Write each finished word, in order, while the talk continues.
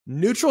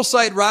Neutral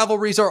site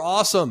rivalries are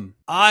awesome.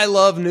 I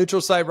love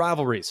neutral site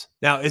rivalries.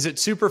 Now, is it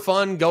super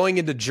fun going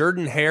into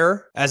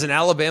Jordan-Hare as an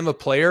Alabama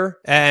player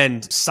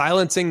and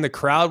silencing the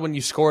crowd when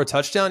you score a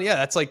touchdown? Yeah,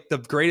 that's like the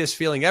greatest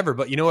feeling ever.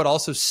 But you know what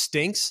also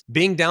stinks?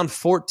 Being down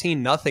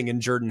 14-0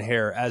 in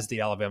Jordan-Hare as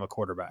the Alabama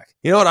quarterback.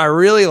 You know what I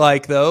really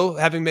like, though,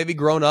 having maybe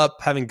grown up,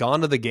 having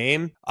gone to the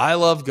game, I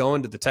love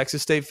going to the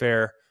Texas State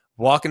Fair,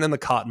 walking in the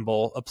Cotton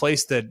Bowl, a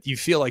place that you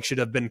feel like should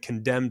have been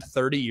condemned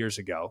 30 years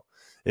ago.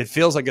 It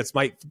feels like it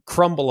might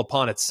crumble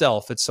upon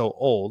itself. It's so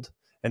old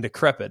and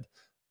decrepit.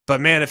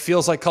 But man, it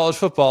feels like college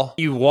football.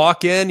 You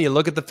walk in, you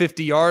look at the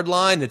 50-yard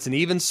line. It's an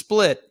even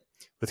split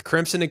with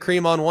crimson and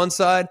cream on one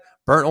side,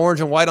 burnt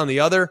orange and white on the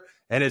other.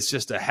 And it's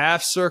just a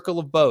half circle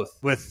of both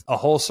with a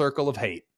whole circle of hate.